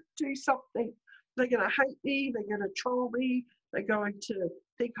going to do something. They're going to hate me. They're going to troll me. They're going to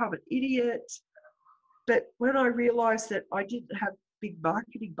think I'm an idiot. But when I realised that I didn't have big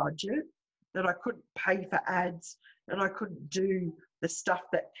marketing budget, that I couldn't pay for ads and I couldn't do the stuff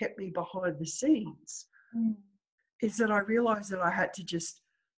that kept me behind the scenes, is that I realised that I had to just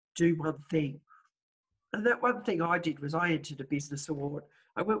do one thing. And that one thing I did was I entered a business award.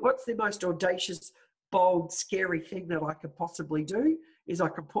 I went, what's the most audacious, bold, scary thing that I could possibly do is I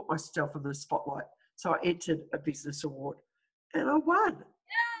can put myself in the spotlight. So I entered a business award and I won.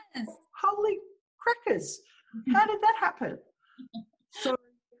 Yes. Holy crackers. How did that happen? So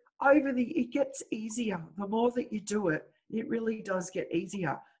it gets easier. The more that you do it, it really does get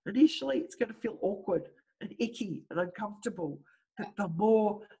easier. Initially, it's going to feel awkward and icky and uncomfortable. But the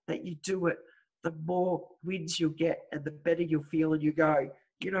more that you do it, the more wins you'll get and the better you'll feel, and you go,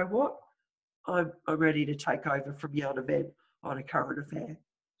 you know what? I'm ready to take over from Yarn Event on A Current Affair.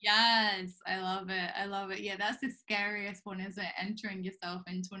 Yes, I love it. I love it. Yeah, that's the scariest one, isn't it? Entering yourself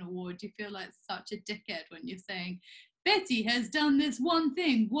into an award. You feel like such a dickhead when you're saying, Betty has done this one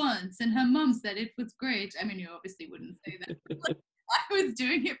thing once and her mum said it was great. I mean, you obviously wouldn't say that. I was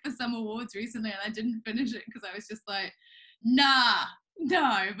doing it for some awards recently and I didn't finish it because I was just like, nah,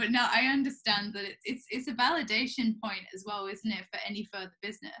 no. But now I understand that it's a validation point as well, isn't it, for any further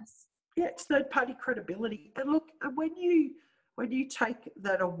business? Yeah, it's third-party credibility. And look, when you take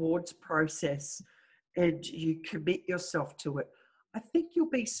that awards process and you commit yourself to it, I think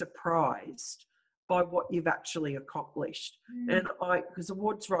you'll be surprised by what you've actually accomplished. And because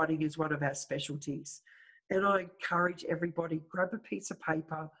awards writing is one of our specialties, and I encourage everybody, grab a piece of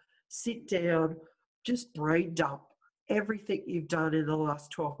paper, sit down, just brain dump everything you've done in the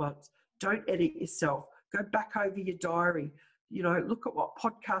last 12 months. Don't edit yourself. Go back over your diary. You know, look at what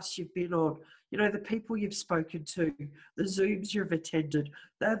podcasts you've been on, you know, the people you've spoken to, the Zooms you've attended,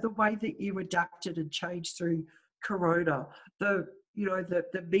 the way that you adapted and changed through Corona, the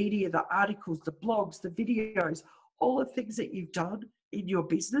media, the articles, the blogs, the videos, all the things that you've done in your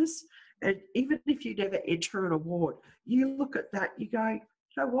business. And even if you never enter an award, you look at that, you go, you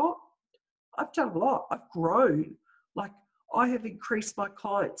know what? I've done a lot. I've grown. Like, I have increased my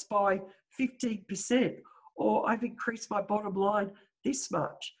clients by 15%. Or I've increased my bottom line this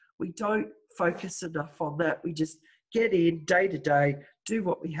much. We don't focus enough on that. We just get in day to day, do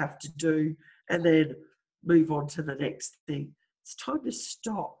what we have to do, and then move on to the next thing. It's time to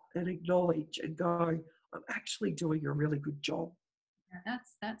stop and acknowledge and go, I'm actually doing a really good job. Yeah,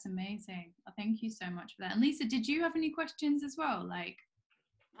 that's amazing. Thank you so much for that. And Lisa, did you have any questions as well?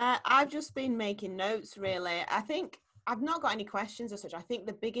 I've just been making notes, really. I think I've not got any questions as such. I think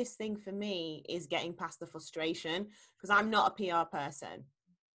the biggest thing for me is getting past the frustration, because I'm not a PR person.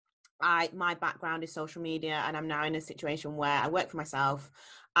 My background is social media, and I'm now in a situation where I work for myself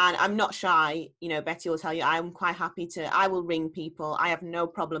and I'm not shy. You know, Betty will tell you, I'm quite happy I will ring people. I have no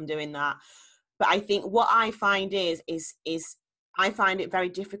problem doing that. But I think what I find is I find it very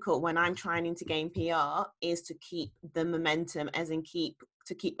difficult when I'm trying to gain PR is to keep the momentum, as in keep,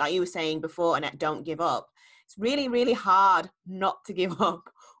 like you were saying before, Annette, don't give up. It's really, really hard not to give up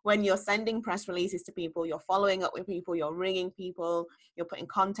when you're sending press releases to people, you're following up with people, you're ringing people, you're putting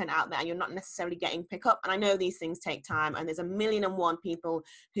content out there, and you're not necessarily getting pick up. And I know these things take time, and there's 1,000,001 people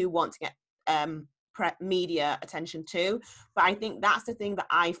who want to get media attention too. But I think that's the thing that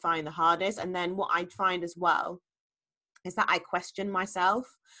I find the hardest. And then what I find as well is that I question myself.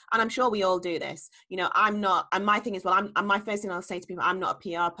 And I'm sure we all do this. You know, I'm not, and my thing is, well, my first thing I'll say to people, I'm not a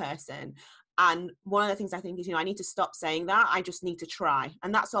PR person. And one of the things I think is, you know, I need to stop saying that. I just need to try.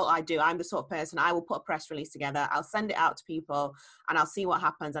 And that's all I do. I'm the sort of person, I will put a press release together. I'll send it out to people and I'll see what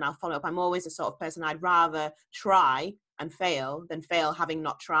happens and I'll follow up. I'm always the sort of person, I'd rather try and fail than fail having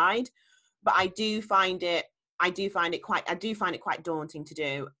not tried. But I do find it quite daunting to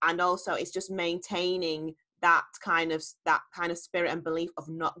do. And also it's just maintaining that kind of spirit and belief of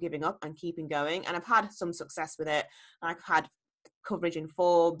not giving up and keeping going. And I've had some success with it. I've had coverage in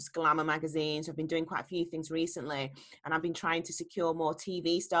Forbes, Glamour magazines. I've been doing quite a few things recently, and I've been trying to secure more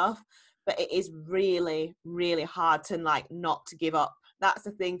TV stuff. But it is really, really hard to not to give up. That's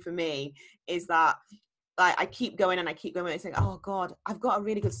the thing for me, is that I keep going and I keep going and saying, oh God, I've got a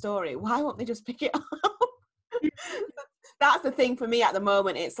really good story. Why won't they just pick it up? That's the thing for me at the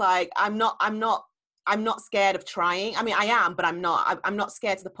moment. It's like I'm not scared of trying. I mean, I am, but I'm not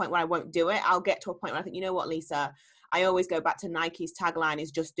scared to the point where I won't do it. I'll get to a point where I think, you know what, Lisa, I always go back to Nike's tagline is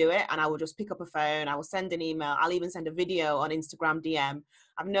just do it. And I will just pick up a phone. I will send an email. I'll even send a video on Instagram DM.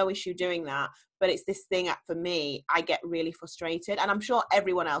 I've no issue doing that. But it's this thing for me, I get really frustrated. And I'm sure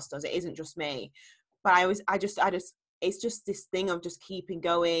everyone else does. It isn't just me. But I it's just this thing of just keeping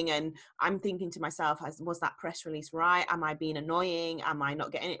going. And I'm thinking to myself, was that press release right? Am I being annoying? Am I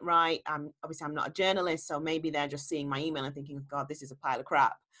not getting it right? Obviously I'm not a journalist, so maybe they're just seeing my email and thinking, God, this is a pile of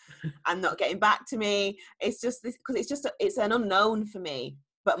crap, and not getting back to me. It's just this, because it's an unknown for me.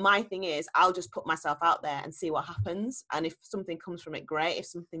 But my thing is, I'll just put myself out there and see what happens. And if something comes from it, great. If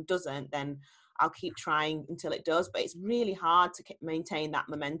something doesn't, then I'll keep trying until it does. But it's really hard to maintain that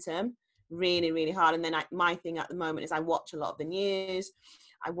momentum. Really, really hard. And then my thing at the moment is I watch a lot of the news.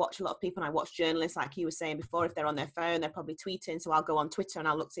 I watch a lot of people, and I watch journalists, like you were saying before. If they're on their phone, they're probably tweeting. So I'll go on Twitter and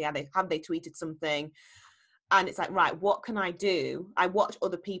I'll look, see have they tweeted something. And it's like, right, what can I do? I watch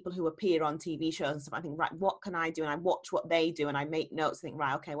other people who appear on TV shows and stuff. I think, right, what can I do? And I watch what they do and I make notes, think,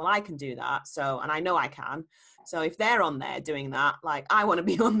 right, okay, well, I can do that. So, and I know I can. So if they're on there doing that, like, I want to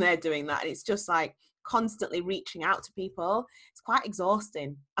be on there doing that. And it's just like constantly reaching out to people. It's quite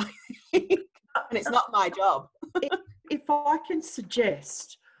exhausting. I think. And it's not my job. If I can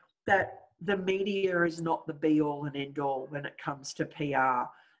suggest that the media is not the be all and end all when it comes to PR,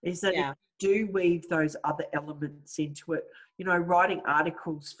 is that if you do weave those other elements into it, you know, writing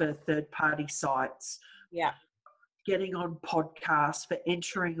articles for third-party sites, getting on podcasts, for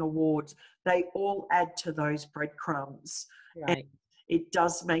entering awards, they all add to those breadcrumbs. Right. And it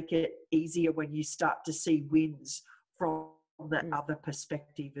does make it easier when you start to see wins from that other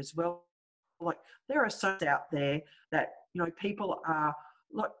perspective as well. Like, there are sites out there that, you know, people are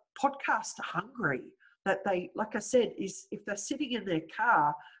like podcast hungry, that they, like I said, is if they're sitting in their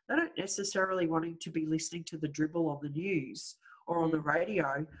car, they don't necessarily wanting to be listening to the dribble on the news or on the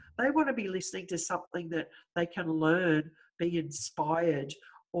radio. They want to be listening to something that they can learn, be inspired,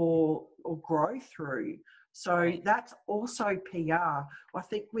 or grow through. So that's also PR. I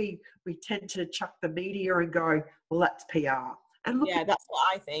think we tend to chuck the media and go, well, that's PR. And look, that's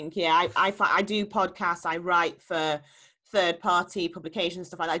what I think. I do podcasts. I write for third-party publications,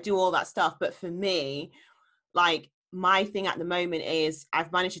 stuff like that. I do all that stuff. But for me, like, my thing at the moment is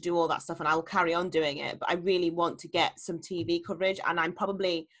I've managed to do all that stuff and I will carry on doing it. But I really want to get some TV coverage, and I'm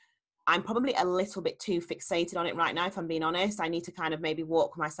probably a little bit too fixated on it right now, if I'm being honest. I need to kind of maybe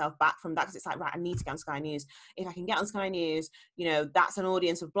walk myself back from that, because it's like, right, I need to get on Sky News. If I can get on Sky News, you know, that's an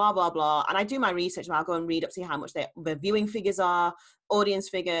audience of blah, blah, blah. And I do my research, and I'll go and read up, see how much the viewing figures are, audience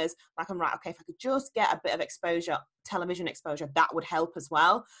figures. Like, I'm right, okay, if I could just get a bit of exposure, television exposure, that would help as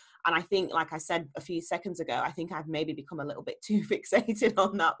well. And I think, like I said a few seconds ago, I think I've maybe become a little bit too fixated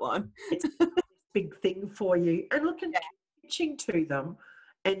on that one. It's a big thing for you. And look, and pitching to them,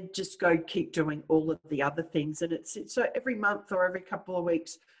 and just go keep doing all of the other things. And it's so every month or every couple of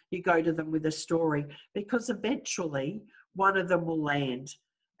weeks, you go to them with a story, because eventually one of them will land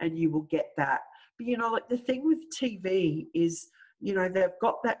and you will get that. But, you know, like, the thing with TV is, you know, they've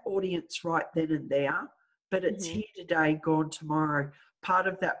got that audience right then and there, but it's here today, gone tomorrow. Part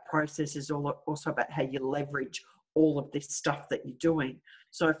of that process is also about how you leverage all of this stuff that you're doing.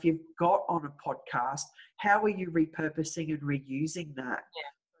 So if you've got on a podcast, how are you repurposing and reusing that,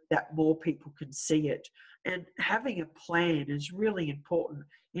 that more people can see it? And having a plan is really important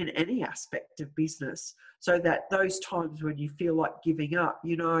in any aspect of business, so that those times when you feel like giving up,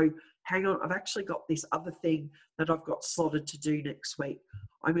 you know, hang on, I've actually got this other thing that I've got slotted to do next week.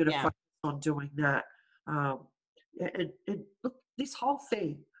 I'm going to focus on doing that. And look, this whole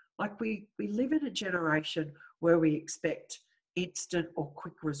thing, like, we live in a generation where we expect instant or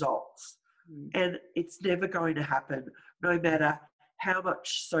quick results, and it's never going to happen, no matter how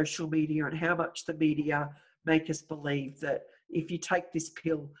much social media and how much the media make us believe that if you take this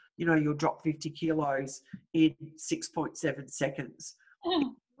pill, you know, you'll drop 50 kilos in 6.7 seconds.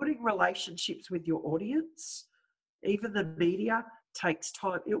 Putting relationships with your audience, even the media, takes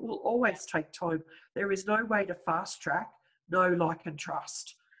time. It will always take time. There is no way to fast track no like and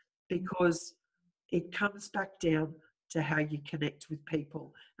trust, because it comes back down to how you connect with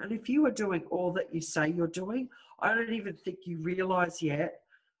people. And if you are doing all that you say you're doing, I don't even think you realize yet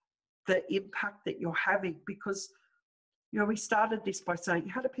the impact that you're having, because, you know, we started this by saying,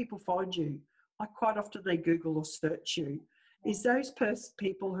 how do people find you? Like, quite often they Google or search you. Is those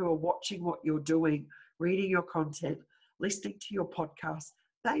people who are watching what you're doing, reading your content, listening to your podcast,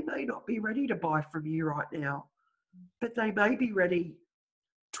 they may not be ready to buy from you right now, but they may be ready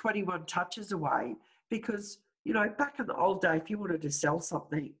 21 touches away. Because, you know, back in the old day, if you wanted to sell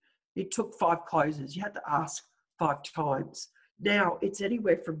something, it took 5 closes. You had to ask 5 times. Now it's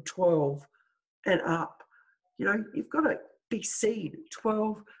anywhere from 12 and up. You know, you've got to be seen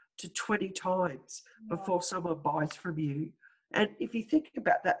 12 to 20 times before someone buys from you. And if you think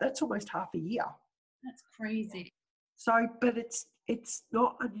about that, that's almost half a year. That's crazy. So, but it's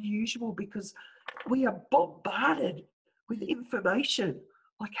not unusual, because we are bombarded with information.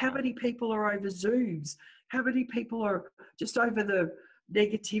 Like how many people are over Zooms? How many people are just over the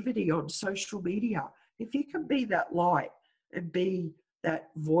negativity on social media? If you can be that light and be that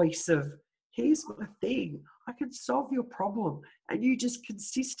voice of, here's my thing, I can solve your problem, and you just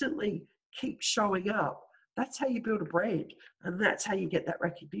consistently keep showing up, that's how you build a brand, and that's how you get that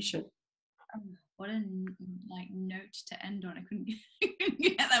recognition. What a note to end on. I couldn't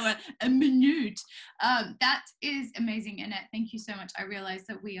get that word. A minute. That is amazing, Annette. Thank you so much. I realize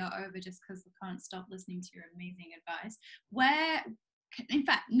that we are over just because I can't stop listening to your amazing advice. In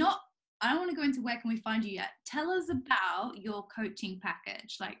fact, I don't want to go into where can we find you yet. Tell us about your coaching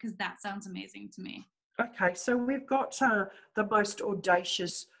package, because that sounds amazing to me. Okay, so we've got the most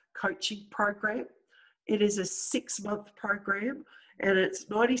audacious coaching program. It is a 6-month program, and it's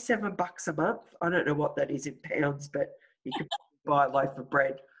 $97 a month. I don't know what that is in pounds, but you can buy a loaf of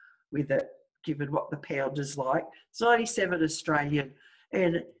bread with it, given what the pound is like. It's 97 Australian,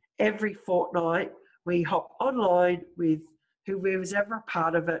 and every fortnight we hop online with whoever's ever a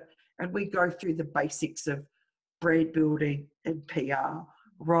part of it, and we go through the basics of brand building and PR,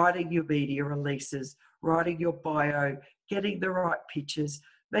 writing your media releases, writing your bio, getting the right pictures,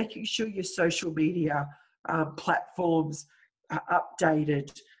 making sure your social media platforms are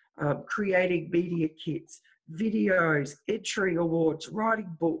updated, creating media kits, videos, entering awards,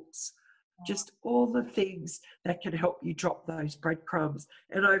 writing books, just all the things that can help you drop those breadcrumbs.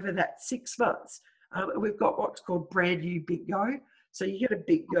 And over that 6 months, we've got what's called brand new bingo. So you get a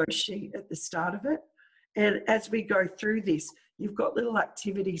bingo sheet at the start of it. And as we go through this, you've got little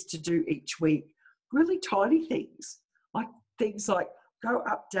activities to do each week, really tiny things like go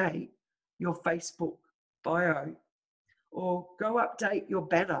update your Facebook bio, or go update your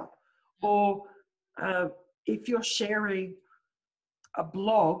banner, or if you're sharing a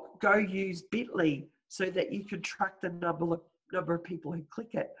blog, go use Bitly so that you can track the number of people who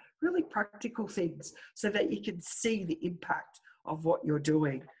click it. Really practical things so that you can see the impact of what you're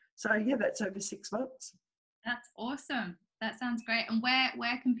doing. So yeah, that's over 6 months. That's awesome. That sounds great. And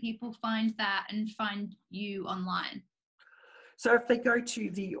where can people find that and find you online? So if they go to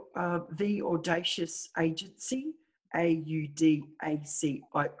the Audacious Agency, AUDACIOUS,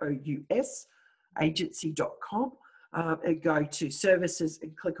 agency.com, and go to services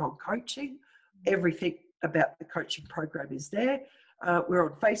and click on coaching. Everything about the coaching program is there. We're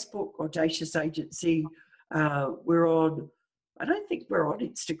on Facebook, Audacious Agency. I don't think we're on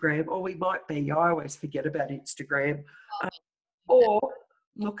Instagram, or we might be. I always forget about Instagram. Or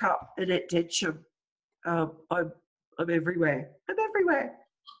look up Annette Densham. I'm everywhere. I'm everywhere.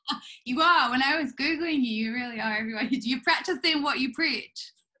 You are. When I was Googling you, you really are everywhere. You're practicing what you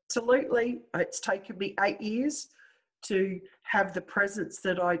preach. Absolutely. It's taken me 8 years to have the presence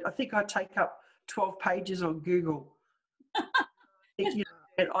that I think I take up 12 pages on Google.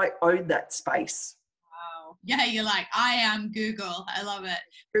 And I own that space. Wow. Yeah, you're like, I am Google. I love it.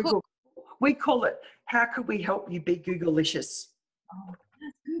 Google. Cool. We call it, how can we help you be Google-licious? Oh,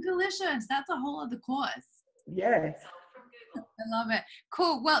 that's Google-licious. That's a whole other course. Yeah. I love it.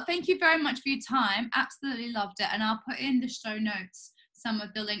 Cool. Well, thank you very much for your time. Absolutely loved it. And I'll put in the show notes some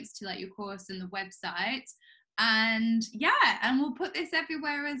of the links to your course and the website. And and we'll put this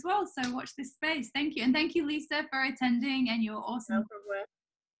everywhere as well. So watch this space. Thank you. And thank you, Lisa, for attending, and you're awesome.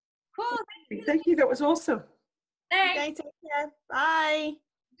 Cool. Thank you. That was awesome. Thanks. Okay, take care. Bye.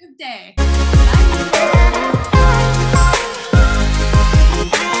 Good day. Bye.